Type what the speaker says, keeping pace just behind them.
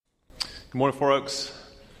Good morning, folks.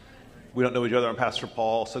 We don't know each other. I'm Pastor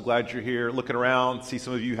Paul. So glad you're here. Looking around, see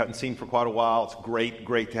some of you haven't seen for quite a while. It's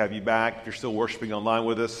great to have you back. If you're still worshiping online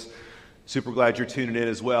with us, super glad you're tuning in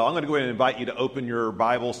as well. I'm going to go ahead and invite you to open your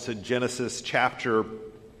Bibles to Genesis chapter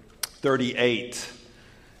 38.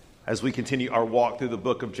 As we continue our walk through the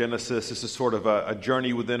book of Genesis, this is sort of a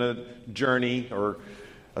journey within a journey, or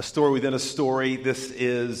a story within a story. This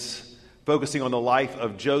is focusing on the life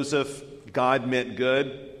of Joseph. God meant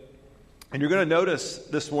good. And you're going to notice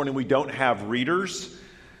this morning we don't have readers,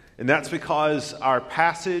 and that's because our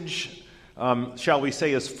passage, shall we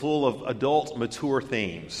say, is full of adult, mature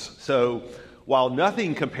themes. So while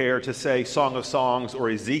nothing compared to, say, Song of Songs or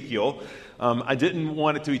Ezekiel, I didn't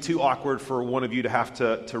want it to be too awkward for one of you to have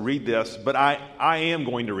to read this, but I am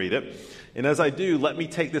going to read it. And as I do, let me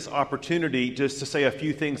take this opportunity just to say a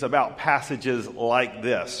few things about passages like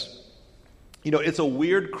this. You know, it's a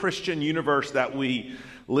weird Christian universe that we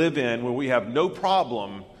live in where we have no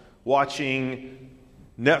problem watching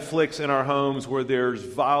Netflix in our homes where there's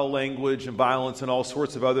vile language and violence and all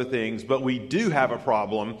sorts of other things, but we do have a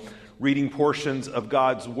problem reading portions of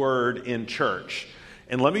God's Word in church.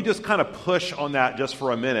 And let me just kind of push on that just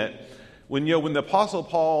for a minute. When the Apostle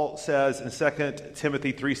Paul says in 2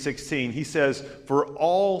 Timothy 3:16, he says, for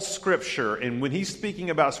all Scripture, and when he's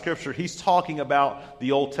speaking about Scripture, he's talking about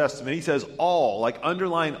the Old Testament. He says all, like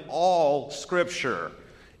underline all Scripture,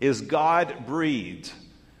 is God-breathed.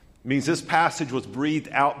 Means this passage was breathed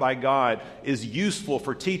out by God, is useful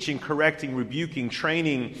for teaching, correcting, rebuking,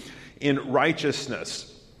 training in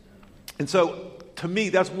righteousness. And so, to me,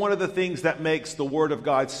 that's one of the things that makes the Word of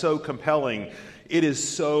God so compelling. It is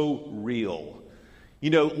so real. You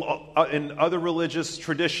know, in other religious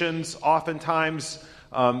traditions, oftentimes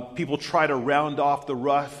people try to round off the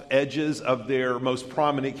rough edges of their most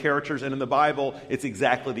prominent characters, and in the Bible, it's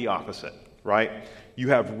exactly the opposite, right? You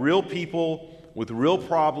have real people with real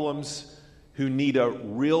problems who need a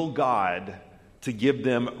real God to give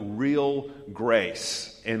them real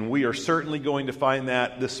grace. And we are certainly going to find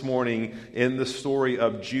that this morning in the story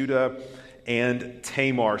of Judah and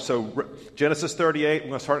Tamar. So Genesis 38, I'm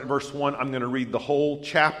going to start at verse 1. I'm going to read the whole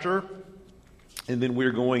chapter, and then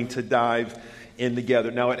we're going to dive in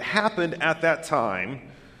together. Now, it happened at that time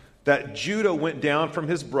that Judah went down from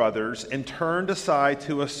his brothers and turned aside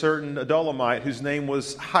to a certain Adullamite whose name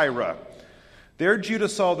was Hira. There Judah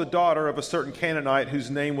saw the daughter of a certain Canaanite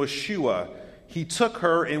whose name was Shua. He took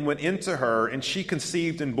her and went into her, and she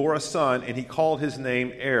conceived and bore a son, and he called his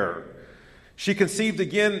name Er. She conceived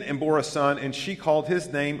again and bore a son, and she called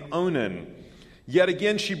his name Onan. Yet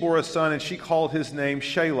again she bore a son, and she called his name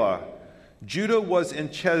Shelah. Judah was in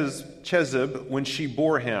Chezib when she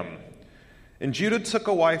bore him. And Judah took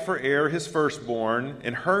a wife for Er, his firstborn,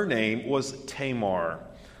 and her name was Tamar.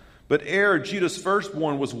 But Er, Judah's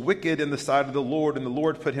firstborn, was wicked in the sight of the Lord, and the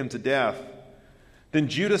Lord put him to death. Then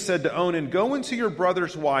Judah said to Onan, go into your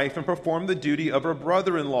brother's wife and perform the duty of a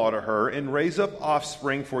brother-in-law to her, and raise up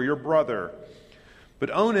offspring for your brother.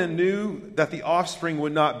 But Onan knew that the offspring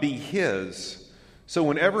would not be his. So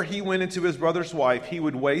whenever he went into his brother's wife, he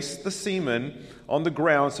would waste the semen on the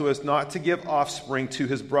ground so as not to give offspring to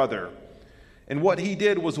his brother. And what he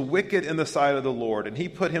did was wicked in the sight of the Lord, and he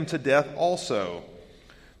put him to death also.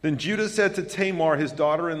 Then Judah said to Tamar, his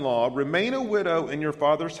daughter-in-law, remain a widow in your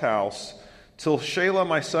father's house till Shelah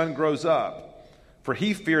my son grows up, for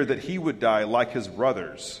he feared that he would die like his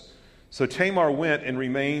brothers. So Tamar went and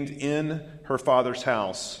remained in her father's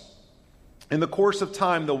house. In the course of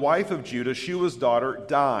time, the wife of Judah, Shua's daughter,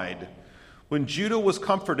 died. When Judah was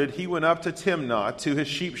comforted, he went up to Timnah to his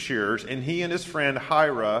sheep shearers, and he and his friend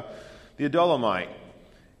Hira, the Adullamite.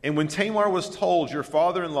 And when Tamar was told, your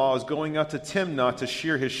father-in-law is going up to Timnah to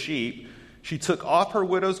shear his sheep, she took off her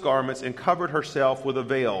widow's garments and covered herself with a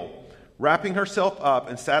veil, wrapping herself up,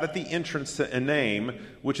 and sat at the entrance to Enaim,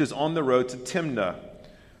 which is on the road to Timnah.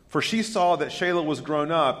 For she saw that Shelah was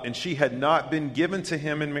grown up, and she had not been given to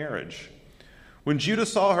him in marriage. When Judah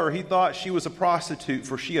saw her, he thought she was a prostitute,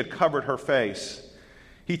 for she had covered her face.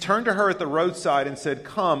 He turned to her at the roadside and said,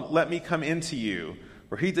 come, let me come in to you.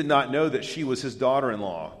 For he did not know that she was his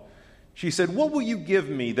daughter-in-law. She said, what will you give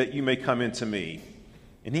me that you may come into me?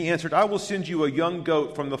 And he answered, I will send you a young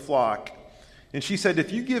goat from the flock. And she said,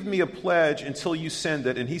 if you give me a pledge until you send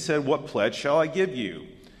it. And he said, what pledge shall I give you?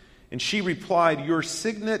 And she replied, your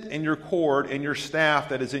signet and your cord and your staff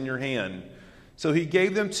that is in your hand. So he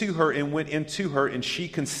gave them to her and went into her, and she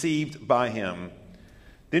conceived by him.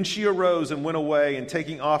 Then she arose and went away, and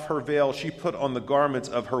taking off her veil, she put on the garments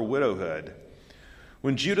of her widowhood.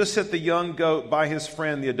 When Judah sent the young goat by his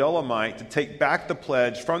friend the Adullamite to take back the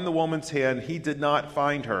pledge from the woman's hand, he did not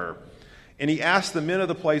find her. And he asked the men of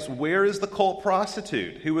the place, "Where is the cult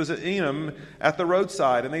prostitute who was at Enom at the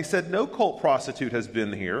roadside?" And they said, "No cult prostitute has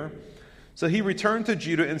been here." So he returned to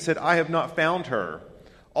Judah and said, "I have not found her."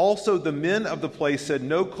 Also the men of the place said,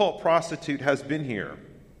 "No cult prostitute has been here."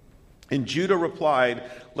 And Judah replied,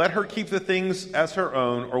 "Let her keep the things as her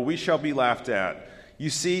own, or we shall be laughed at. You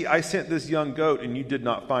see, I sent this young goat, and you did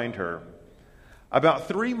not find her." About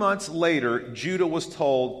 3 months later, Judah was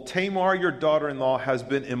told, "Tamar, your daughter-in-law, has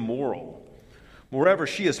been immoral. Moreover,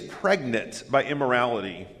 she is pregnant by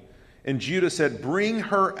immorality." And Judah said, "Bring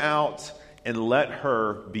her out and let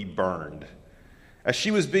her be burned." As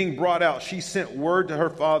she was being brought out, she sent word to her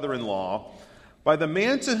father-in-law, "By the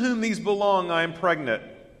man to whom these belong, I am pregnant."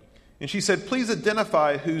 And she said, "Please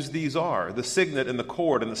identify whose these are, the signet and the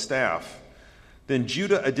cord and the staff." Then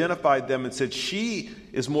Judah identified them and said, "She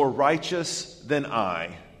is more righteous than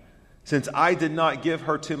I, since I did not give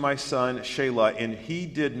her to my son Shelah, and he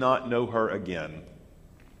did not know her again."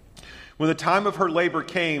 When the time of her labor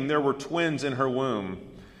came, there were twins in her womb.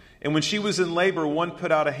 And when she was in labor, one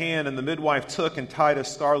put out a hand, and the midwife took and tied a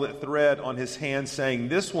scarlet thread on his hand, saying,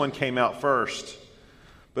 "This one came out first."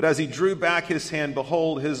 But as he drew back his hand,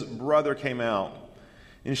 behold, his brother came out.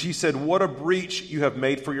 And she said, "What a breach you have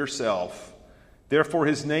made for yourself." Therefore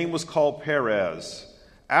his name was called Perez.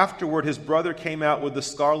 Afterward his brother came out with the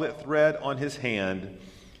scarlet thread on his hand,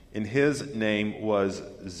 and his name was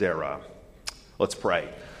Zerah. Let's pray.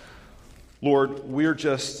 Lord, we're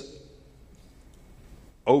just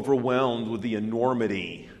overwhelmed with the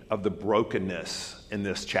enormity of the brokenness in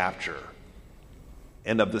this chapter,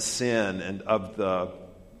 and of the sin, and of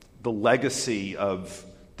the legacy of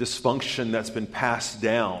dysfunction that's been passed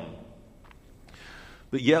down.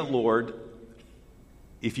 But yet, Lord,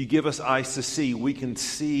 if you give us eyes to see, we can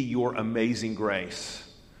see your amazing grace.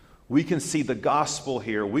 We can see the gospel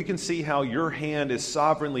here. We can see how your hand is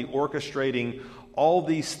sovereignly orchestrating all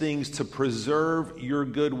these things to preserve your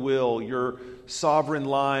goodwill, your sovereign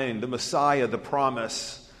line, the Messiah, the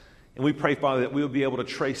promise. And we pray, Father, that we will be able to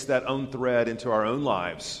trace that own thread into our own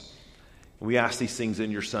lives. And we ask these things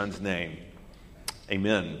in your Son's name.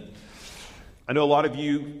 Amen. I know a lot of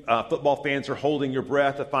you football fans are holding your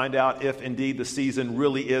breath to find out if indeed the season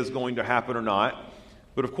really is going to happen or not.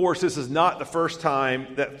 But of course, this is not the first time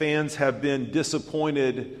that fans have been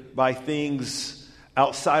disappointed by things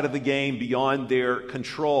outside of the game, beyond their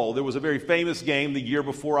control. There was a very famous game the year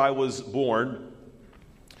before I was born.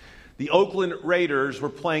 The Oakland Raiders were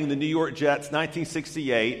playing the New York Jets,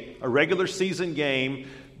 1968, a regular season game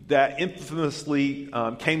that infamously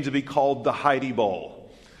came to be called the Heidi Bowl.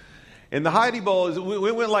 And the Heidi Bowl,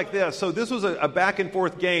 we went like this. So this was a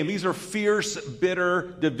back-and-forth game. These are fierce,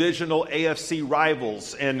 bitter, divisional AFC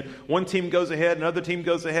rivals. And one team goes ahead, another team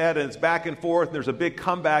goes ahead, and it's back and forth, and there's a big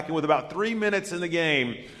comeback. And with about 3 minutes in the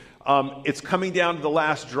game, it's coming down to the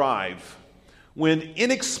last drive, when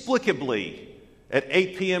inexplicably, at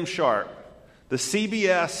 8 p.m. sharp, the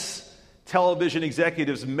CBS television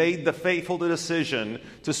executives made the fateful decision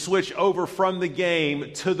to switch over from the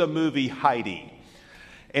game to the movie Heidi.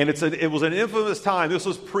 And it was an infamous time. This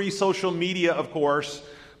was pre-social media, of course,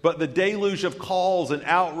 but the deluge of calls and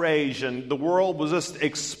outrage, and the world was just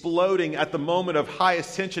exploding at the moment of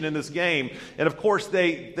highest tension in this game. And of course,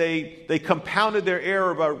 they compounded their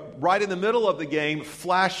error by right in the middle of the game,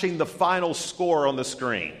 flashing the final score on the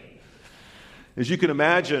screen. As you can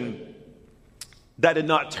imagine, that did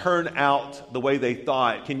not turn out the way they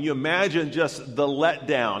thought. Can you imagine just the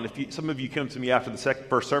letdown? Some of you came to me after the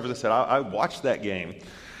first service and said, I watched that game.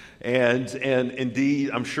 And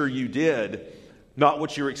indeed, I'm sure you did. Not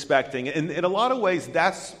what you were expecting. And in a lot of ways,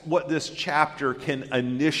 that's what this chapter can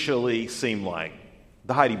initially seem like.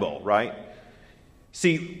 The Heidi Bowl, right?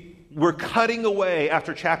 See, we're cutting away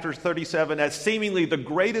after chapter 37 at seemingly the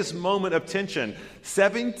greatest moment of tension.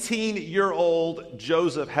 17-year-old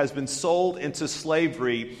Joseph has been sold into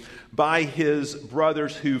slavery by his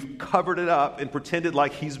brothers who've covered it up and pretended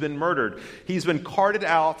like he's been murdered. He's been carted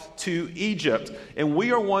out to Egypt, and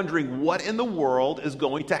we are wondering what in the world is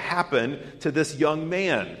going to happen to this young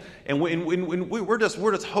man. And we're just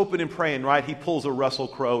hoping and praying, right? He pulls a Russell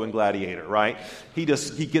Crowe in Gladiator, right? He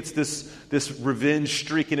gets this revenge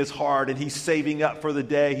streak in his heart, and he's saving up for the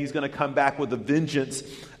day he's going to come back with a vengeance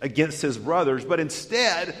against his brothers. But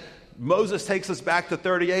instead, Moses takes us back to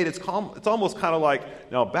 38. It's almost kind of like,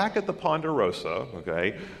 now back at the Ponderosa,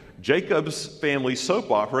 okay, Jacob's family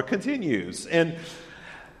soap opera continues.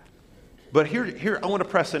 But here I want to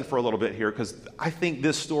press in for a little bit here, because I think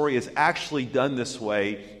this story is actually done this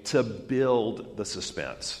way to build the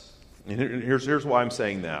suspense. And here's why I'm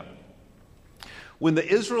saying that. When the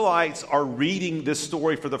Israelites are reading this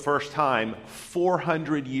story for the first time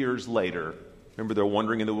 400 years later, remember they're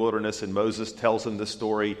wandering in the wilderness and Moses tells them this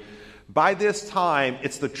story. By this time,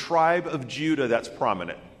 it's the tribe of Judah that's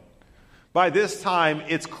prominent. By this time,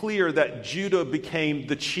 it's clear that Judah became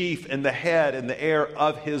the chief and the head and the heir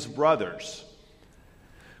of his brothers.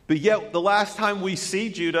 But yet, the last time we see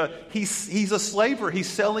Judah, he's a slaver. He's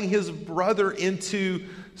selling his brother into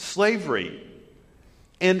slavery.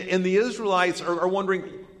 And the Israelites are wondering,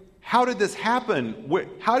 how did this happen?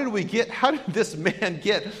 How did this man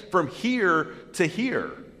get from here to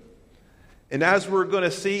here? And as we're going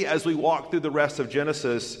to see as we walk through the rest of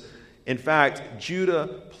Genesis, in fact,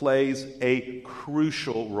 Judah plays a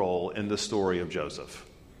crucial role in the story of Joseph.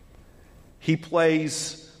 He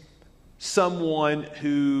plays someone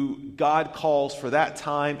who God calls for that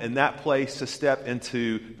time and that place to step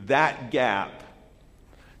into that gap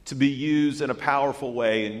to be used in a powerful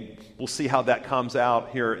way. And we'll see how that comes out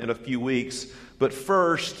here in a few weeks. But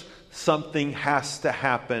first, something has to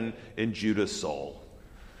happen in Judah's soul.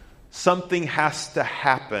 Something has to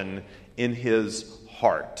happen in his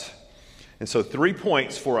heart. And so 3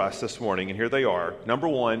 points for us this morning, and here they are. Number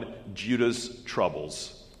 1, Judah's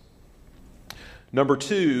troubles. Number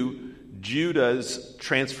 2, Judah's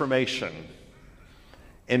transformation.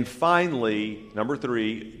 And finally, number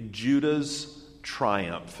 3, Judah's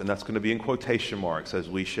triumph. And that's going to be in quotation marks, as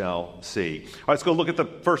we shall see. All right, let's go look at the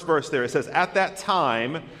first verse there. It says, at that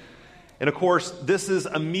time, and of course, this is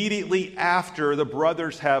immediately after the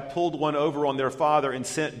brothers have pulled one over on their father and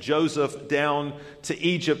sent Joseph down to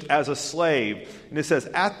Egypt as a slave. And it says,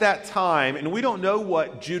 at that time, and we don't know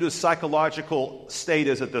what Judah's psychological state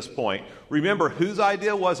is at this point. Remember, whose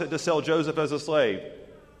idea was it to sell Joseph as a slave?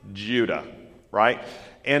 Judah, right?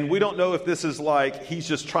 And we don't know if this is like he's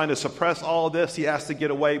just trying to suppress all of this. He has to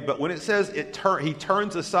get away. But when it says he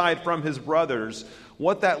turns aside from his brothers,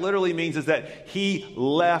 what that literally means is that he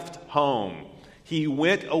left home. He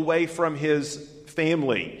went away from his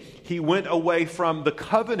family. He went away from the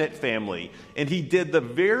covenant family. And he did the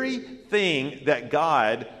very thing that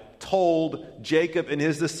God told Jacob and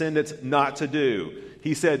his descendants not to do.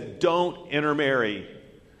 He said, don't intermarry.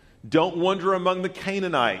 Don't wander among the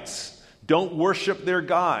Canaanites. Don't worship their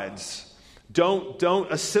gods. Don't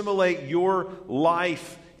assimilate your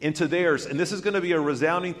life into theirs. And this is going to be a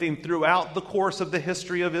resounding theme throughout the course of the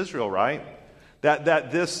history of Israel, right?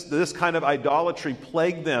 That this kind of idolatry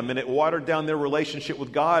plagued them, and it watered down their relationship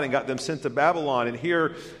with God and got them sent to Babylon. And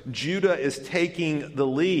here Judah is taking the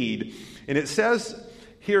lead. And it says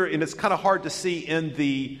here, and it's kind of hard to see in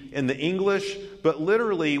the English, but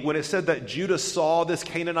literally when it said that Judah saw this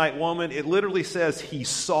Canaanite woman, it literally says he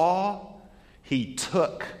saw, he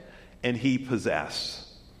took, and he possessed.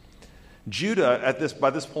 Judah by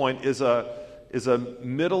this point is a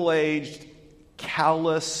middle-aged,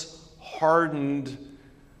 callous, hardened,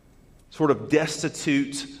 sort of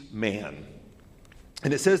destitute man.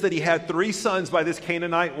 And it says that he had 3 sons by this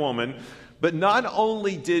Canaanite woman, but not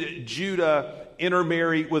only did Judah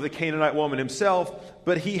intermarry with a Canaanite woman himself,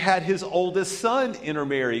 but he had his oldest son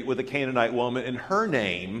intermarry with a Canaanite woman, and her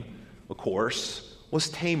name, of course, was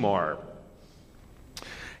Tamar.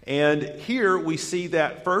 And here we see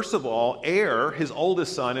that, first of all, his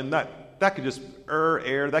oldest son, and that could just,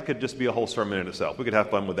 that could just be a whole sermon in itself. We could have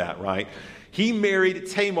fun with that, right? He married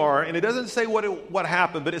Tamar, and it doesn't say what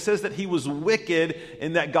happened, but it says that he was wicked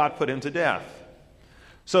and that God put him to death.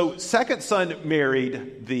 So, second son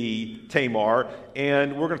married the Tamar,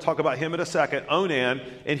 and we're going to talk about him in a second, Onan,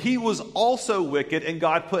 and he was also wicked, and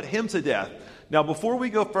God put him to death. Now, before we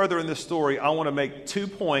go further in this story, I want to make 2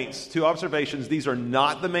 points, 2 observations. These are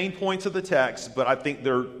not the main points of the text, but I think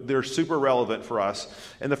they're super relevant for us.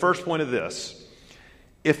 And the first point is this: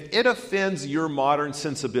 if it offends your modern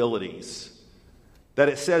sensibilities that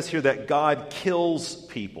it says here that God kills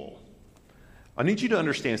people, I need you to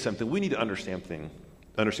understand something. We need to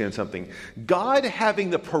understand something. God having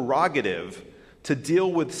the prerogative to deal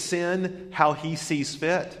with sin how he sees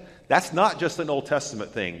fit, that's not just an Old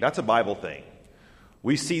Testament thing. That's a Bible thing.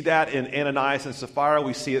 We see that in Ananias and Sapphira.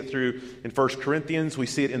 We see it in 1 Corinthians. We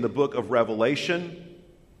see it in the book of Revelation.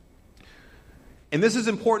 And this is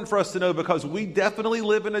important for us to know because we definitely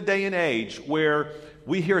live in a day and age where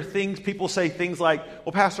we hear people say things like,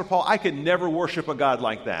 well, Pastor Paul, I could never worship a God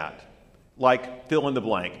like that. Like fill in the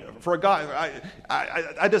blank. For a God,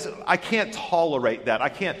 I can't tolerate that.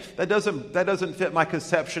 That doesn't fit my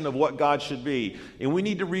conception of what God should be. And we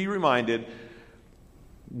need to be reminded,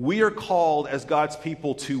 we are called as God's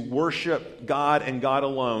people to worship God and God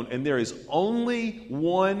alone. And there is only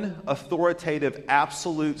one authoritative,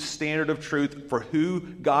 absolute standard of truth for who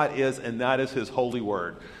God is, and that is his holy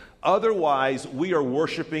word. Otherwise, we are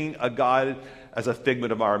worshiping a God as a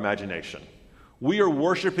figment of our imagination. We are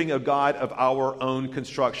worshiping a God of our own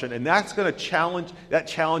construction. And that's going to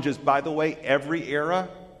challenges, by the way, every era,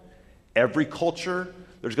 every culture.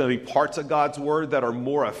 There's going to be parts of God's word that are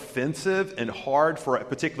more offensive and hard for a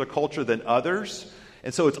particular culture than others.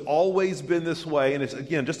 And so it's always been this way. And it's,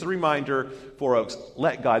 again, just a reminder for folks,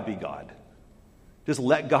 let God be God. Just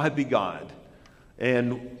let God be God.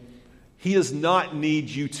 And he does not need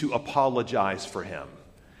you to apologize for him.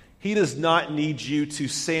 He does not need you to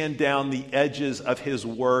sand down the edges of his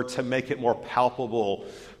word to make it more palpable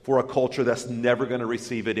for a culture that's never going to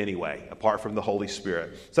receive it anyway, apart from the Holy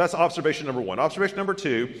Spirit. So that's observation number one. Observation number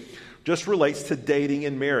two just relates to dating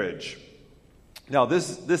and marriage. Now,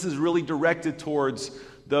 this is really directed towards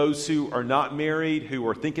those who are not married, who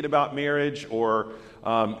are thinking about marriage, or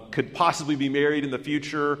could possibly be married in the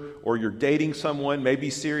future, or you're dating someone,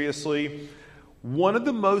 maybe seriously. One of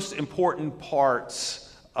the most important parts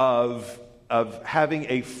of having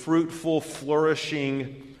a fruitful,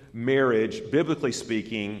 flourishing marriage, biblically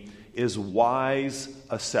speaking, is wise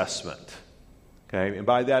assessment. Okay, and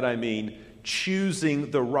by that I mean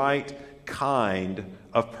choosing the right kind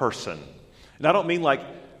of person. And I don't mean like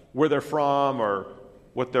where they're from or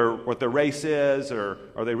what their race is, or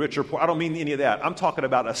are they rich or poor. I don't mean any of that. I'm talking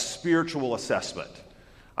about a spiritual assessment.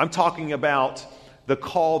 I'm talking about the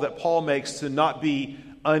call that Paul makes to not be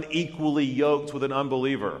unequally yoked with an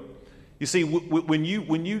unbeliever. You see, when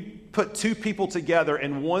you put two people together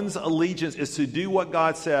and one's allegiance is to do what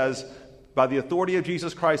God says by the authority of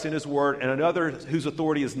Jesus Christ in his word, and another whose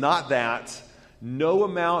authority is not that, no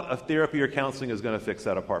amount of therapy or counseling is going to fix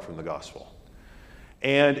that apart from the gospel.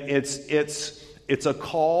 And it's a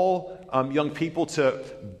call, young people, to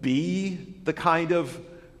be the kind of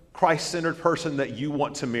Christ-centered person that you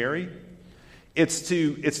want to marry. It's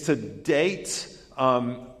to date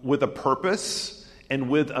with a purpose and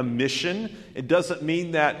with a mission. It doesn't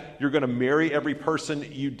mean that you're going to marry every person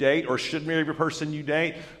you date or should marry every person you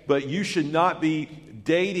date, but you should not be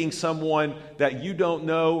dating someone that you don't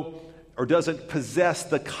know or doesn't possess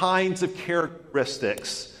the kinds of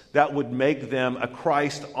characteristics that would make them a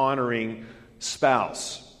Christ-honoring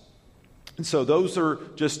spouse. And so those are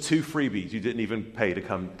just two freebies. You didn't even pay to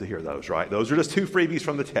come to hear those, right? Those are just two freebies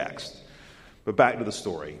from the text. But back to the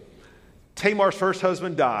story. Tamar's first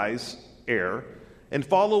husband dies, and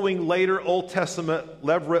following later Old Testament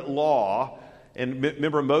Levirate law, and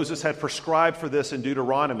remember Moses had prescribed for this in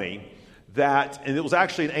Deuteronomy, and it was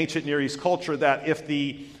actually an ancient Near East culture, that if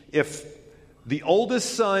the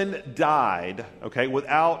oldest son died, okay,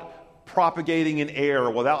 without propagating an heir,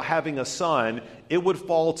 without having a son, it would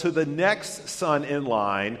fall to the next son in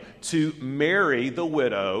line to marry the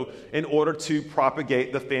widow in order to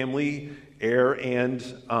propagate the family heir and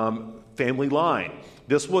family line.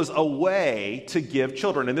 This was a way to give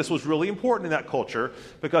children, and this was really important in that culture,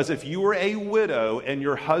 because if you were a widow and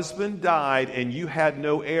your husband died and you had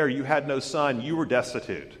no heir, you had no son, you were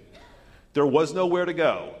destitute. There was nowhere to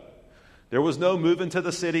go. There was no moving to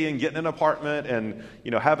the city and getting an apartment and,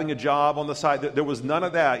 having a job on the side. There was none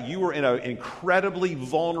of that. You were in an incredibly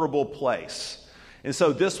vulnerable place. And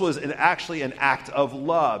so this was actually an act of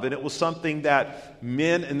love, and it was something that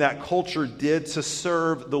men in that culture did to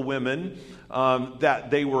serve the women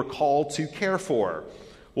that they were called to care for.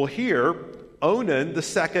 Well, here, Onan, the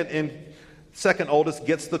second oldest,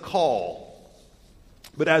 gets the call.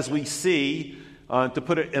 But as we see, to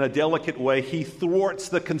put it in a delicate way, he thwarts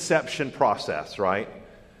the conception process, right?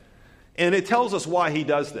 And it tells us why he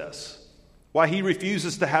does this, why he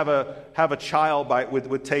refuses to have a child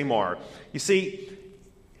with Tamar. You see,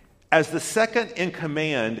 as the second in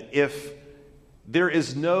command, if there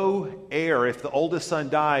is no heir, if the oldest son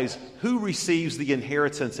dies, who receives the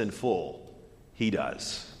inheritance in full? He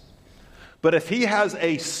does. But if he has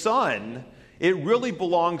a son, it really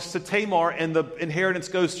belongs to Tamar, and the inheritance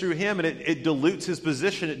goes through him, and it dilutes his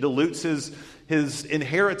position, it dilutes his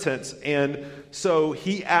inheritance. And so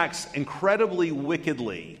he acts incredibly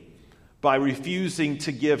wickedly by refusing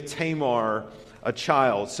to give Tamar a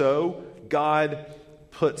child. So God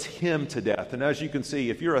puts him to death. And as you can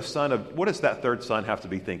see, if you're a son of, what does that third son have to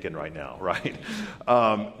be thinking right now, right?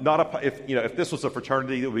 If this was a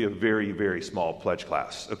fraternity, it would be a very, very small pledge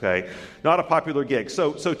class, okay? Not a popular gig.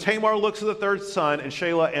 So Tamar looks at the third son, and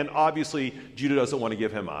Shelah, and obviously Judah doesn't want to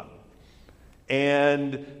give him up.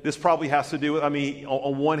 And this probably has to do with,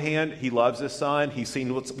 on one hand, he loves his son. He's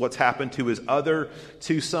seen what's happened to his other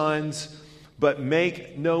two sons. But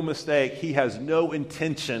make no mistake, he has no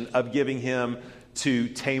intention of giving him to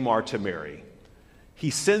Tamar to marry. He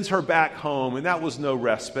sends her back home, and that was no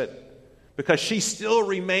respite. because she still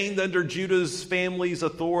remained under Judah's family's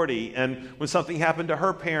authority. And when something happened to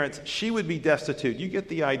her parents, she would be destitute. You get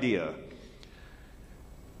the idea.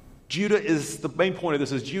 The main point of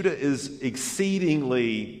this is Judah is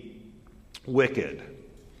exceedingly wicked.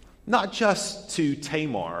 Not just to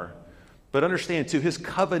Tamar, but understand to his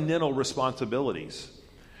covenantal responsibilities.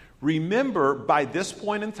 Remember, by this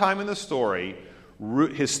point in time in the story,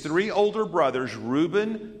 his three older brothers,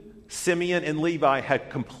 Reuben, Simeon, and Levi, had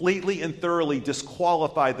completely and thoroughly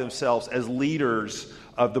disqualified themselves as leaders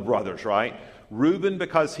of the brothers, right? Reuben,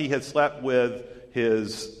 because he had slept with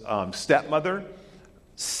his stepmother.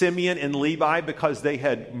 Simeon and Levi, because they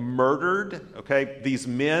had murdered, these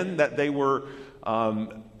men that they were,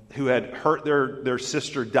 who had hurt their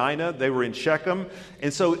sister Dinah. They were in Shechem.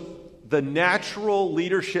 And so the natural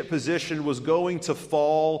leadership position was going to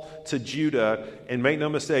fall to Judah. And make no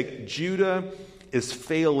mistake, Judah is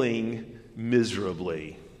failing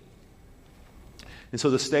miserably. And so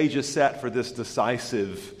the stage is set for this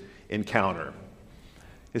decisive encounter.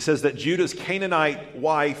 It says that Judah's Canaanite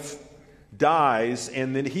wife dies,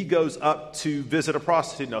 and then he goes up to visit a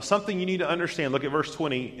prostitute. Now, something you need to understand, look at verse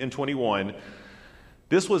 20 and 21.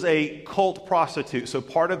 This was a cult prostitute. So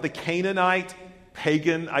part of the Canaanite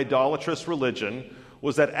pagan idolatrous religion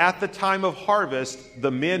was that at the time of harvest,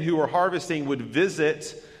 the men who were harvesting would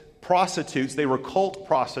visit prostitutes. They were cult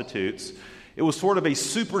prostitutes. It was sort of a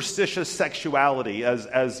superstitious sexuality,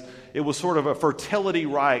 as it was sort of a fertility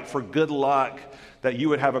rite for good luck, that you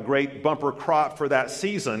would have a great bumper crop for that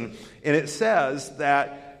season. And it says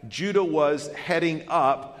that Judah was heading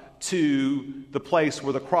up to the place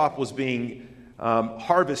where the crop was being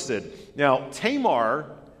harvested. Now,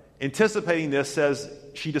 Tamar, anticipating this, says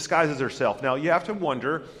she disguises herself. Now, you have to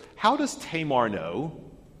wonder, how does Tamar know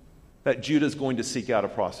that Judah is going to seek out a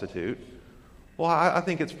prostitute? Well, I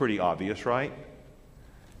think it's pretty obvious, right?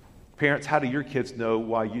 Parents, how do your kids know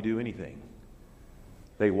why you do anything?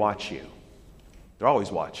 They watch you. They're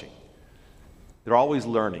always watching. They're always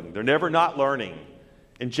learning. They're never not learning.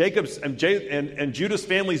 And Jacob's and Judah's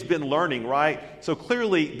family's been learning, right? So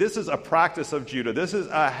clearly, this is a practice of Judah. This is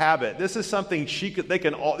a habit. This is something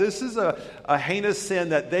this is a heinous sin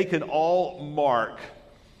that they can all mark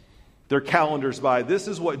their calendars by. This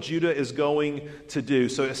is what Judah is going to do.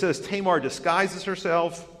 So it says Tamar disguises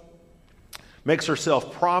herself, makes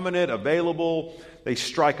herself prominent, available. They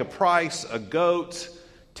strike a price, a goat.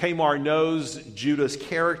 Tamar knows Judah's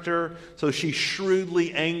character, so she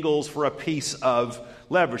shrewdly angles for a piece of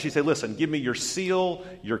leverage. She said, listen, give me your seal,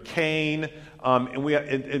 your cane,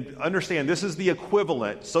 and understand this is the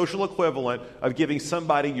equivalent, social equivalent of giving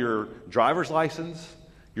somebody your driver's license,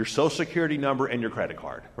 your social security number, and your credit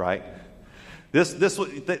card, right?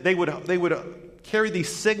 They would carry these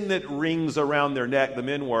signet rings around their neck, the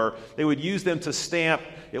men were. They would use them to stamp.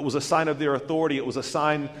 It was a sign of their authority. It was a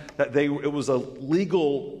sign that it was a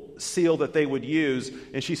legal seal that they would use.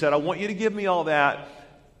 And she said, I want you to give me all that.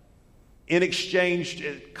 In exchange,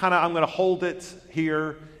 I'm going to hold it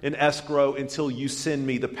here in escrow until you send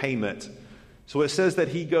me the payment. So it says that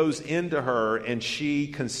he goes into her and she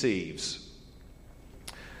conceives.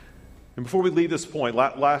 And before we leave this point,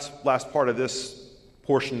 last part of this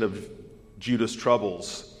portion of Judah's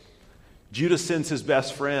troubles, Judah sends his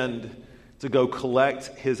best friend to go collect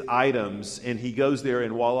his items, and he goes there,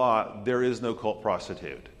 and voila, there is no cult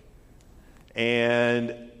prostitute.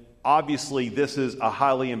 And obviously, this is a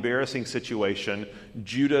highly embarrassing situation.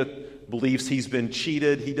 Judah believes he's been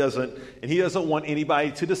cheated. He doesn't want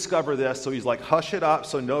anybody to discover this, so he's like, hush it up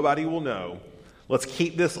so nobody will know. Let's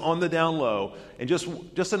keep this on the down low. And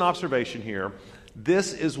just an observation here.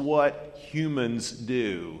 This is what humans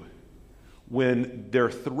do when they're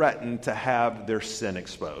threatened to have their sin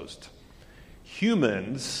exposed.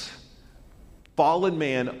 Humans, fallen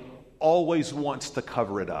man, always wants to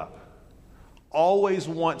cover it up. Always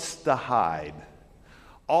wants to hide.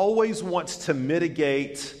 Always wants to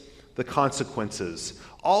mitigate the consequences.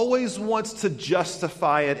 Always wants to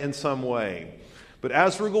justify it in some way. But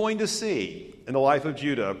as we're going to see in the life of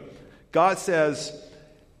Judah, God says,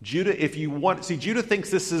 Judah, if you want, see, Judah thinks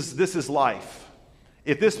this is life.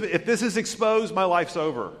 If this is exposed, my life's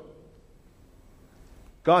over.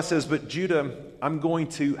 God says, but Judah, I'm going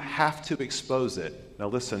to have to expose it. Now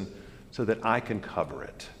listen, so that I can cover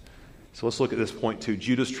it. So let's look at this point too,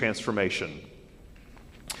 Judah's transformation.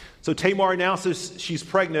 So Tamar announces she's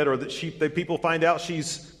pregnant, or that people find out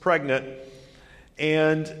she's pregnant.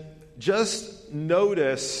 And just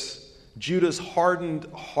notice Judah's hardened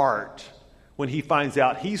heart when he finds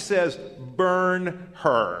out. He says, burn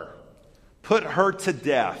her. Put her to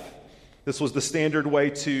death. This was the standard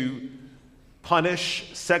way to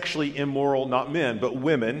punish sexually immoral, not men, but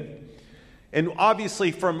women. And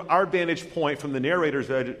obviously, from our vantage point, from the narrator's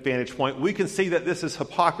vantage point, we can see that this is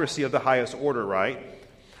hypocrisy of the highest order, right?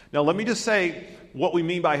 Now, let me just say what we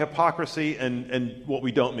mean by hypocrisy and what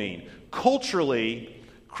we don't mean. Culturally,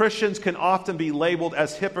 Christians can often be labeled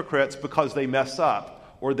as hypocrites because they mess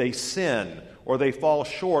up, or they sin, or they fall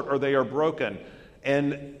short, or they are broken.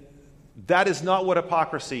 And that is not what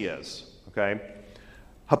hypocrisy is, okay?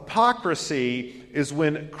 Hypocrisy is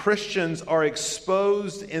when Christians are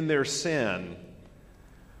exposed in their sin,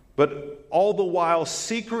 but all the while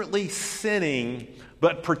secretly sinning,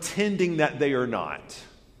 but pretending that they are not.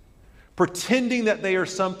 Pretending that they are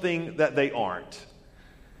something that they aren't.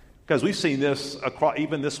 Because we've seen this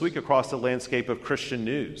even this week across the landscape of Christian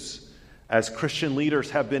news, as Christian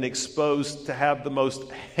leaders have been exposed to have the most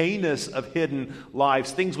heinous of hidden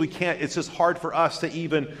lives, things it's just hard for us to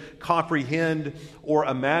even comprehend or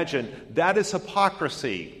imagine. That is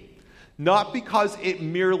hypocrisy. Not because it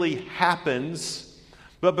merely happens,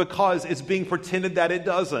 but because it's being pretended that it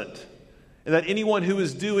doesn't. And that anyone who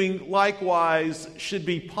is doing likewise should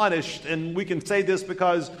be punished. And we can say this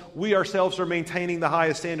because we ourselves are maintaining the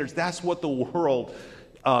highest standards. That's what the world,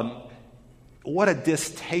 what a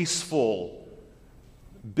distasteful,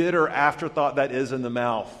 bitter afterthought that is in the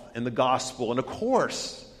mouth, in the gospel. And of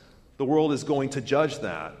course, the world is going to judge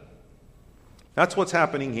that. That's what's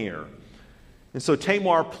happening here. And so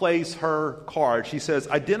Tamar plays her card. She says,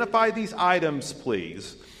 identify these items,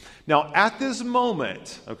 please. Now, at this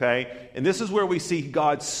moment, okay, and this is where we see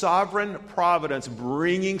God's sovereign providence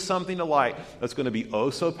bringing something to light that's going to be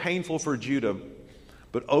oh so painful for Judah,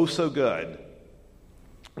 but oh so good.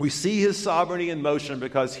 We see his sovereignty in motion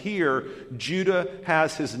because here Judah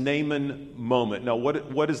has his Naaman moment. Now,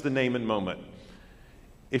 what is the Naaman moment?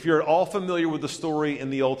 If you're at all familiar with the story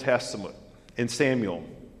in the Old Testament, in Samuel,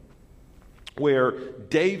 where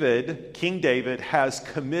King David, has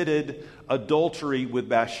committed adultery with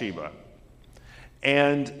Bathsheba.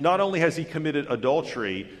 And not only has he committed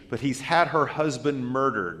adultery, but he's had her husband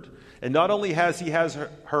murdered. And not only has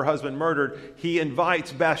her husband murdered, he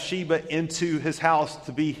invites Bathsheba into his house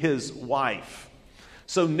to be his wife.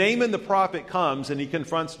 So Naaman the prophet comes and he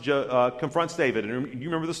confronts David. And you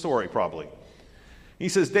remember the story probably. He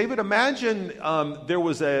says, David, imagine there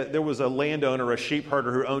was a landowner, a sheep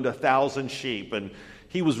herder who owned 1,000 sheep. And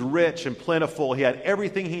he was rich and plentiful. He had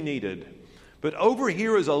everything he needed. But over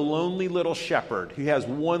here is a lonely little shepherd who has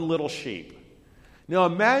one little sheep. Now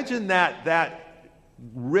imagine that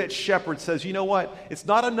rich shepherd says, you know what? It's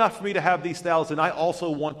not enough for me to have these 1,000. I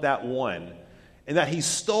also want that one. And that he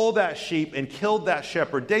stole that sheep and killed that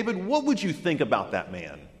shepherd. David, what would you think about that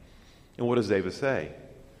man? And what does David say?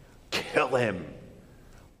 Kill him.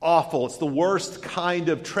 Awful. It's the worst kind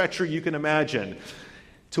of treachery you can imagine.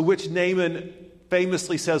 To which Naaman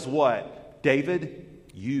famously says what? David,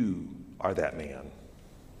 you are that man.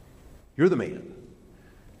 You're the man.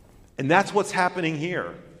 And that's what's happening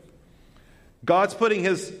here. God's putting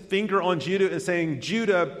his finger on Judah and saying,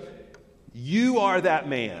 Judah, you are that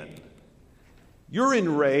man. You're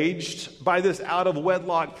enraged by this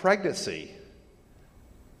out-of-wedlock pregnancy.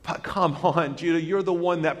 But come on, Judah, you're the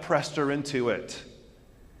one that pressed her into it.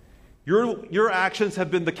 Your actions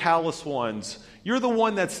have been the callous ones. You're the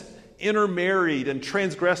one that's intermarried and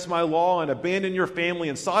transgressed my law and abandoned your family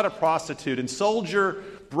and sought a prostitute and sold your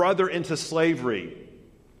brother into slavery.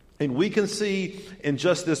 And we can see in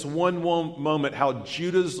just this one moment how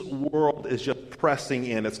Judah's world is just pressing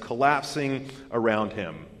in. It's collapsing around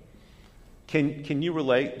him. Can you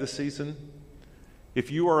relate this season? If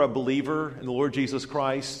you are a believer in the Lord Jesus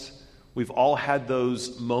Christ, we've all had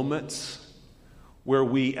those moments where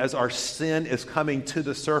we, as our sin is coming to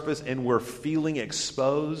the surface and we're feeling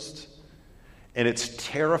exposed, and it's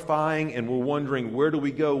terrifying, and we're wondering, where do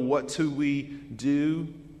we go? What do we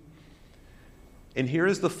do? And here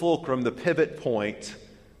is the fulcrum, the pivot point,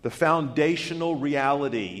 the foundational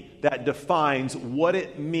reality that defines what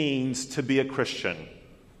it means to be a Christian,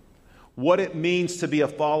 what it means to be a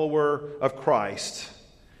follower of Christ.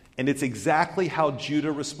 And it's exactly how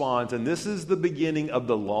Judah responds. And this is the beginning of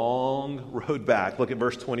the long road back. Look at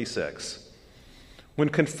verse 26. When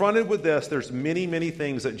confronted with this, there's many, many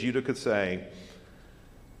things that Judah could say.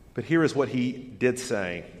 But here is what he did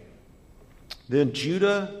say. Then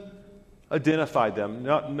Judah identified them.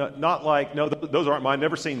 Not like, no, those aren't mine.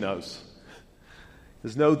 Never seen those.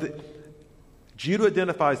 Judah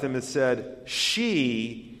identifies them and said,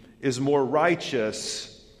 she is more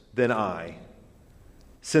righteous than I,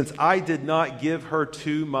 since I did not give her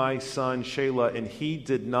to my son Shelah, and he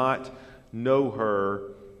did not know her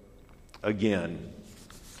again.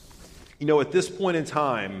 You know, at this point in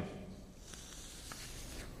time,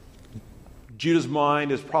 Judah's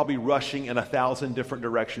mind is probably rushing in 1,000 different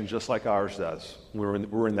directions, just like ours does.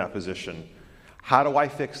 We're in that position. How do I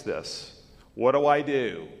fix this? What do I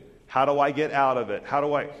do? How do I get out of it?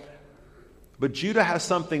 But Judah has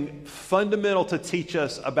something fundamental to teach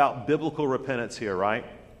us about biblical repentance here, right?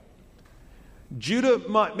 Judah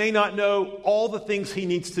may not know all the things he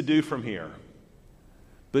needs to do from here,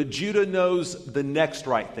 but Judah knows the next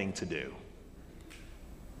right thing to do.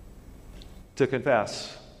 To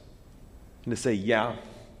confess and to say, yeah,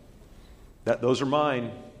 those are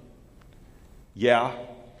mine. Yeah,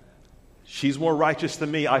 she's more righteous than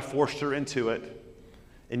me. I forced her into it.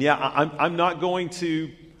 And yeah, I'm not going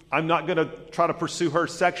to try to pursue her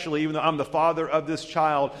sexually, even though I'm the father of this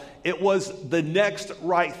child. It was the next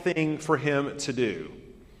right thing for him to do.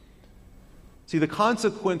 See, the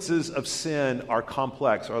consequences of sin are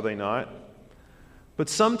complex, are they not? But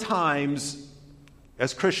sometimes,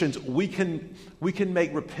 as Christians, we can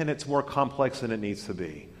make repentance more complex than it needs to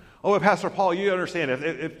be. Oh, Pastor Paul, you understand,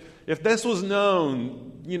 if this was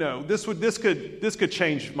known, this could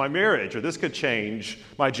change my marriage, or this could change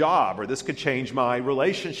my job, or this could change my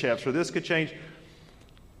relationships, or this could change.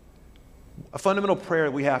 A fundamental prayer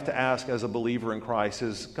we have to ask as a believer in Christ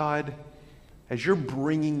is, God, as you're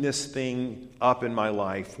bringing this thing up in my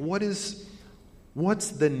life, what's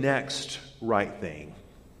the next right thing?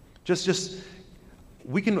 Just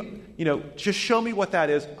show me what that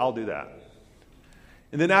is. I'll do that.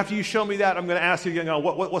 And then after you show me that, I'm going to ask you again,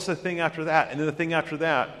 what's the thing after that? And then the thing after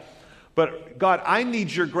that. But God, I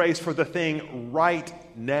need your grace for the thing right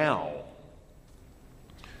now.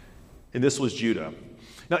 And this was Judah.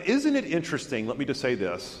 Now, isn't it interesting, let me just say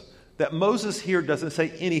this, that Moses here doesn't say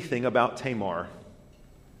anything about Tamar.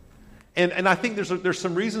 And I think there's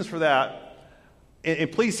some reasons for that.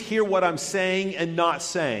 And please hear what I'm saying and not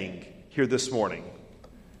saying here this morning.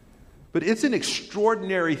 But it's an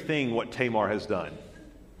extraordinary thing what Tamar has done.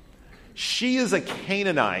 She is a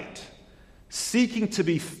Canaanite seeking to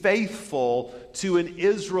be faithful to an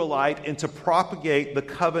Israelite and to propagate the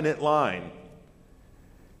covenant line.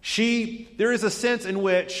 There is a sense in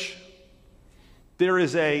which there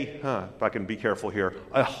is if I can be careful here,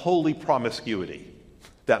 a holy promiscuity.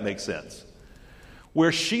 If that makes sense.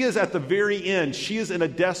 Where she is at the very end, she is in a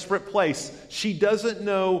desperate place. She doesn't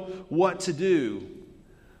know what to do.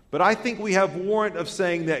 But I think we have warrant of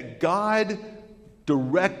saying that God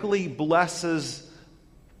directly blesses,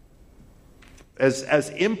 as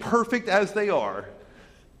imperfect as they are,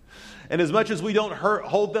 and as much as we don't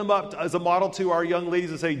hold them up as a model to our young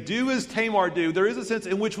ladies and say, do as Tamar do, there is a sense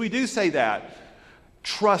in which we do say that.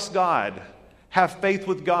 Trust God. Have faith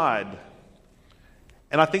with God.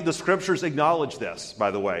 And I think the scriptures acknowledge this,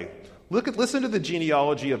 by the way. Listen to the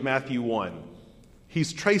genealogy of Matthew 1.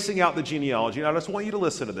 He's tracing out the genealogy. And I just want you to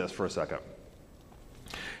listen to this for a second.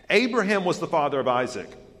 Abraham was the father of Isaac,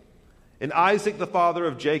 and Isaac the father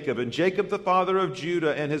of Jacob, and Jacob the father of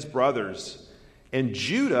Judah and his brothers, and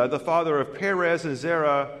Judah the father of Perez and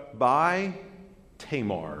Zerah by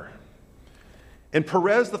Tamar. And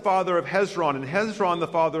Perez the father of Hezron, and Hezron the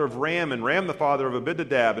father of Ram, and Ram the father of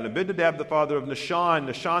Abinadab, and Abinadab the father of Nahshon,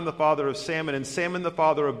 Nahshon the father of Salmon, and Salmon the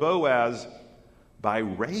father of Boaz by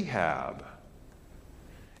Rahab.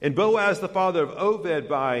 And Boaz the father of Obed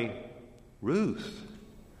by Ruth.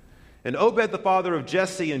 And Obed the father of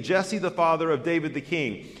Jesse, and Jesse the father of David the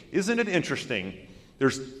king. Isn't it interesting?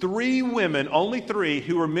 There's 3 women, only 3,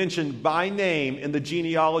 who are mentioned by name in the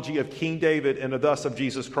genealogy of King David and thus of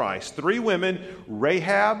Jesus Christ. 3 women,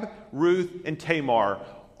 Rahab, Ruth, and Tamar,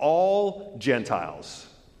 all Gentiles.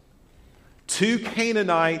 2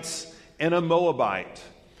 Canaanites and a Moabite.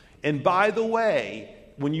 And by the way,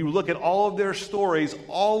 when you look at all of their stories,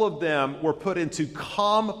 all of them were put into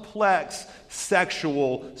complex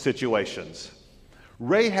sexual situations.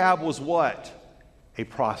 Rahab was what? A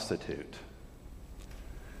prostitute.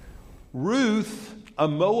 Ruth, a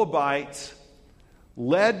Moabite,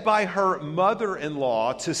 led by her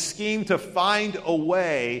mother-in-law to scheme to find a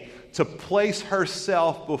way to place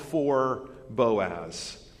herself before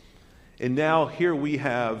Boaz. And now here we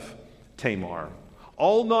have Tamar.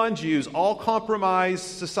 All non-Jews, all compromised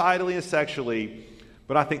societally and sexually,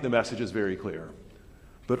 but I think the message is very clear.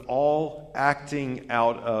 But all acting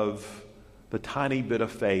out of the tiny bit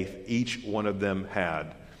of faith each one of them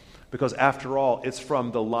had. Because after all, it's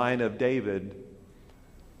from the line of David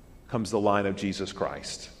comes the line of Jesus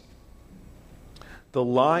Christ. The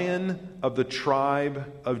Lion of the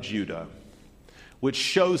tribe of Judah, which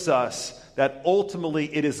shows us that ultimately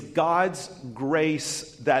it is God's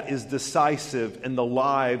grace that is decisive in the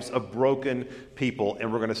lives of broken people.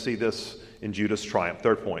 And we're going to see this in Judah's triumph.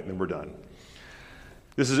 Third point, and then we're done.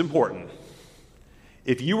 This is important.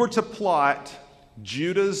 If you were to plot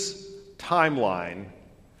Judah's timeline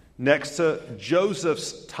next to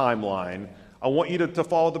Joseph's timeline, I want you to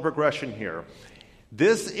follow the progression here.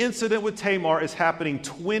 This incident with Tamar is happening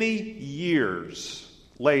 20 years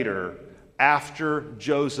later after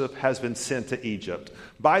Joseph has been sent to Egypt.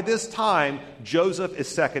 By this time, Joseph is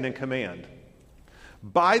second in command.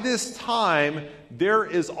 By this time, there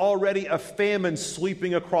is already a famine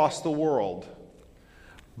sweeping across the world.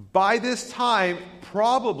 By this time,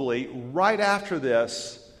 probably right after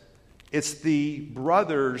this, it's the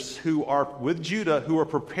brothers who are with Judah who are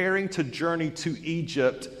preparing to journey to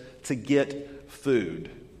Egypt to get food.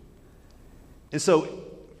 And so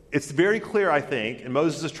it's very clear, I think, and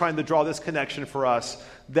Moses is trying to draw this connection for us,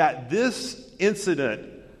 that this incident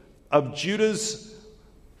of Judah's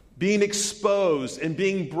being exposed and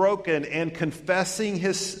being broken and confessing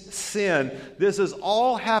his sin, this is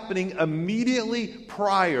all happening immediately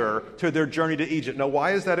prior to their journey to Egypt. Now,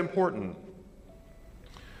 why is that important?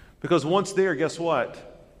 Because once there, guess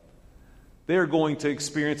what? They are going to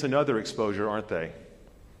experience another exposure, aren't they?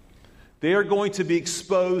 They are going to be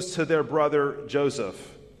exposed to their brother Joseph.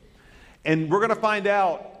 And we're going to find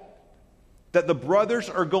out that the brothers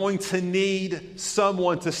are going to need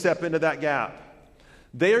someone to step into that gap.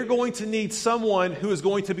 They are going to need someone who is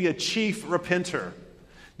going to be a chief repenter.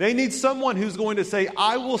 They need someone who's going to say,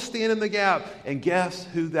 I will stand in the gap. And guess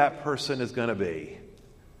who that person is going to be?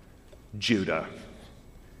 Judah.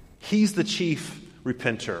 He's the chief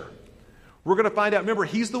repenter. We're going to find out. Remember,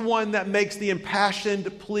 he's the one that makes the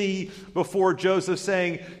impassioned plea before Joseph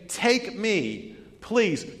saying, take me.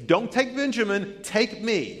 Please, don't take Benjamin. Take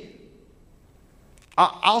me.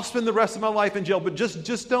 I'll spend the rest of my life in jail, but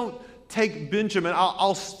just don't take Benjamin.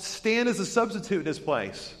 I'll stand as a substitute in his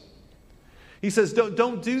place. He says,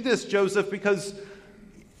 don't do this, Joseph, because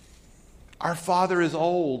our father is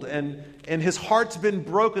old and his heart's been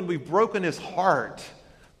broken. We've broken his heart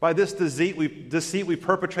by this deceit we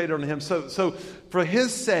perpetrated on him. So for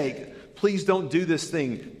his sake, please don't do this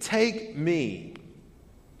thing. Take me.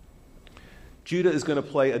 Judah is going to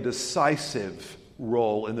play a decisive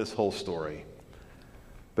role in this whole story.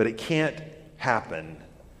 But it can't happen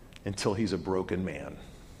until he's a broken man.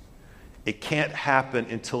 It can't happen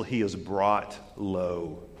until he is brought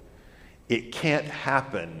low. It can't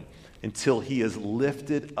happen until he is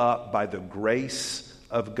lifted up by the grace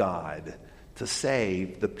of God to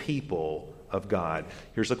save the people of God.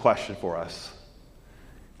 Here's a question for us.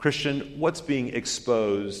 Christian, what's being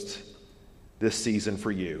exposed this season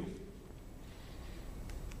for you?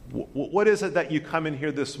 What is it that you come in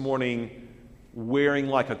here this morning wearing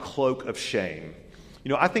like a cloak of shame? You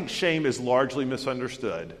know, I think shame is largely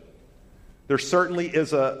misunderstood. There certainly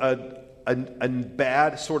is a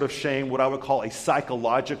bad sort of shame, what I would call a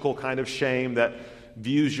psychological kind of shame that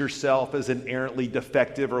views yourself as inherently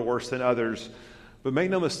defective or worse than others. But make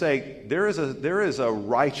no mistake, there is a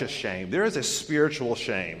righteous shame. There is a spiritual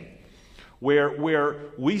shame where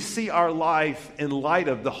we see our life in light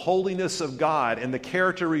of the holiness of God and the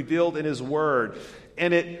character revealed in His Word.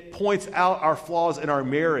 And it points out our flaws in our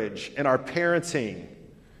marriage, in our parenting,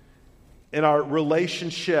 in our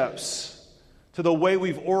relationships, to the way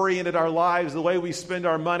we've oriented our lives, the way we spend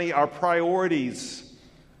our money, our priorities,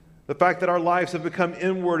 the fact that our lives have become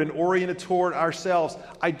inward and oriented toward ourselves.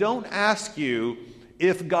 I don't ask you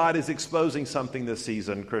if God is exposing something this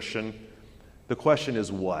season, Christian. The question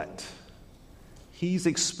is what? He's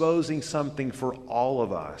exposing something for all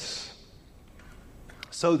of us.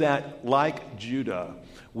 So that, like Judah,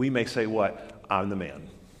 we may say what? I'm the man.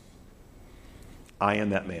 I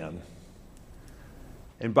am that man.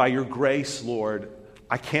 And by your grace, Lord,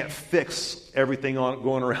 I can't fix everything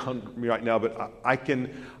going around me right now, but I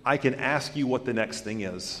can ask you what the next thing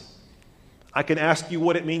is. I can ask you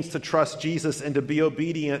what it means to trust Jesus and to be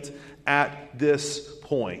obedient at this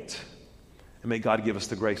point. And may God give us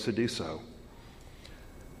the grace to do so.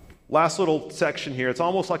 Last little section here. It's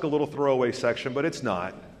almost like a little throwaway section, but it's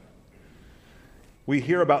not. We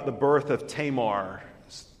hear about the birth of Tamar's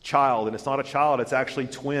child, and it's not a child, it's actually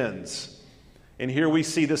twins. And here we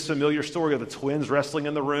see this familiar story of the twins wrestling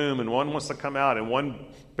in the room, and one wants to come out, and one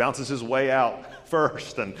bounces his way out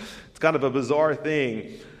first, and it's kind of a bizarre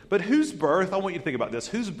thing. But whose birth, I want you to think about this,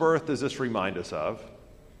 whose birth does this remind us of?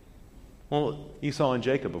 Well, Esau and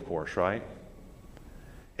Jacob, of course, right?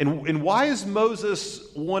 And why is Moses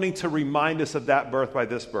wanting to remind us of that birth by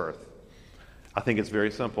this birth? I think it's very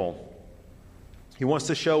simple. He wants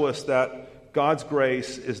to show us that God's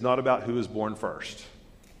grace is not about who is born first.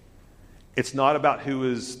 It's not about who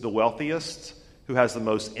is the wealthiest, who has the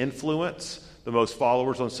most influence, the most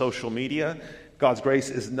followers on social media. God's grace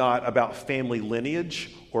is not about family lineage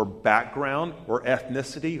or background or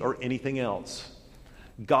ethnicity or anything else.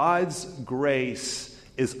 God's grace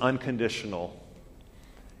is unconditional.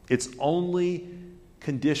 Its only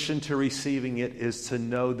condition to receiving it is to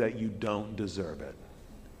know that you don't deserve it.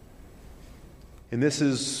 And this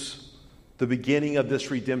is the beginning of this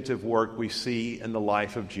redemptive work we see in the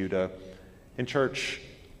life of Judah. And church,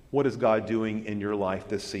 what is God doing in your life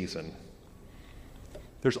this season?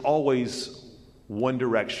 There's always one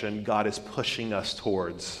direction God is pushing us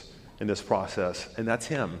towards in this process, and that's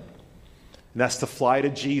Him. And that's to fly to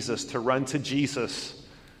Jesus, to run to Jesus,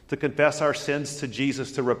 to confess our sins to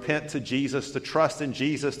Jesus, to repent to Jesus, to trust in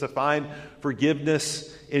Jesus, to find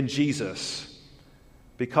forgiveness in Jesus.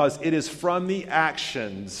 Because it is from the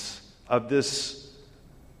actions of this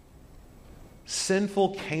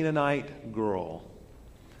sinful Canaanite girl,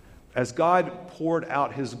 as God poured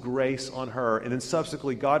out His grace on her, and then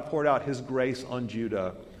subsequently God poured out His grace on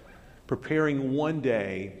Judah, preparing one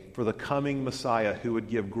day for the coming Messiah who would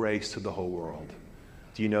give grace to the whole world.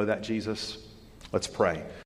 Do you know that, Jesus? Let's pray.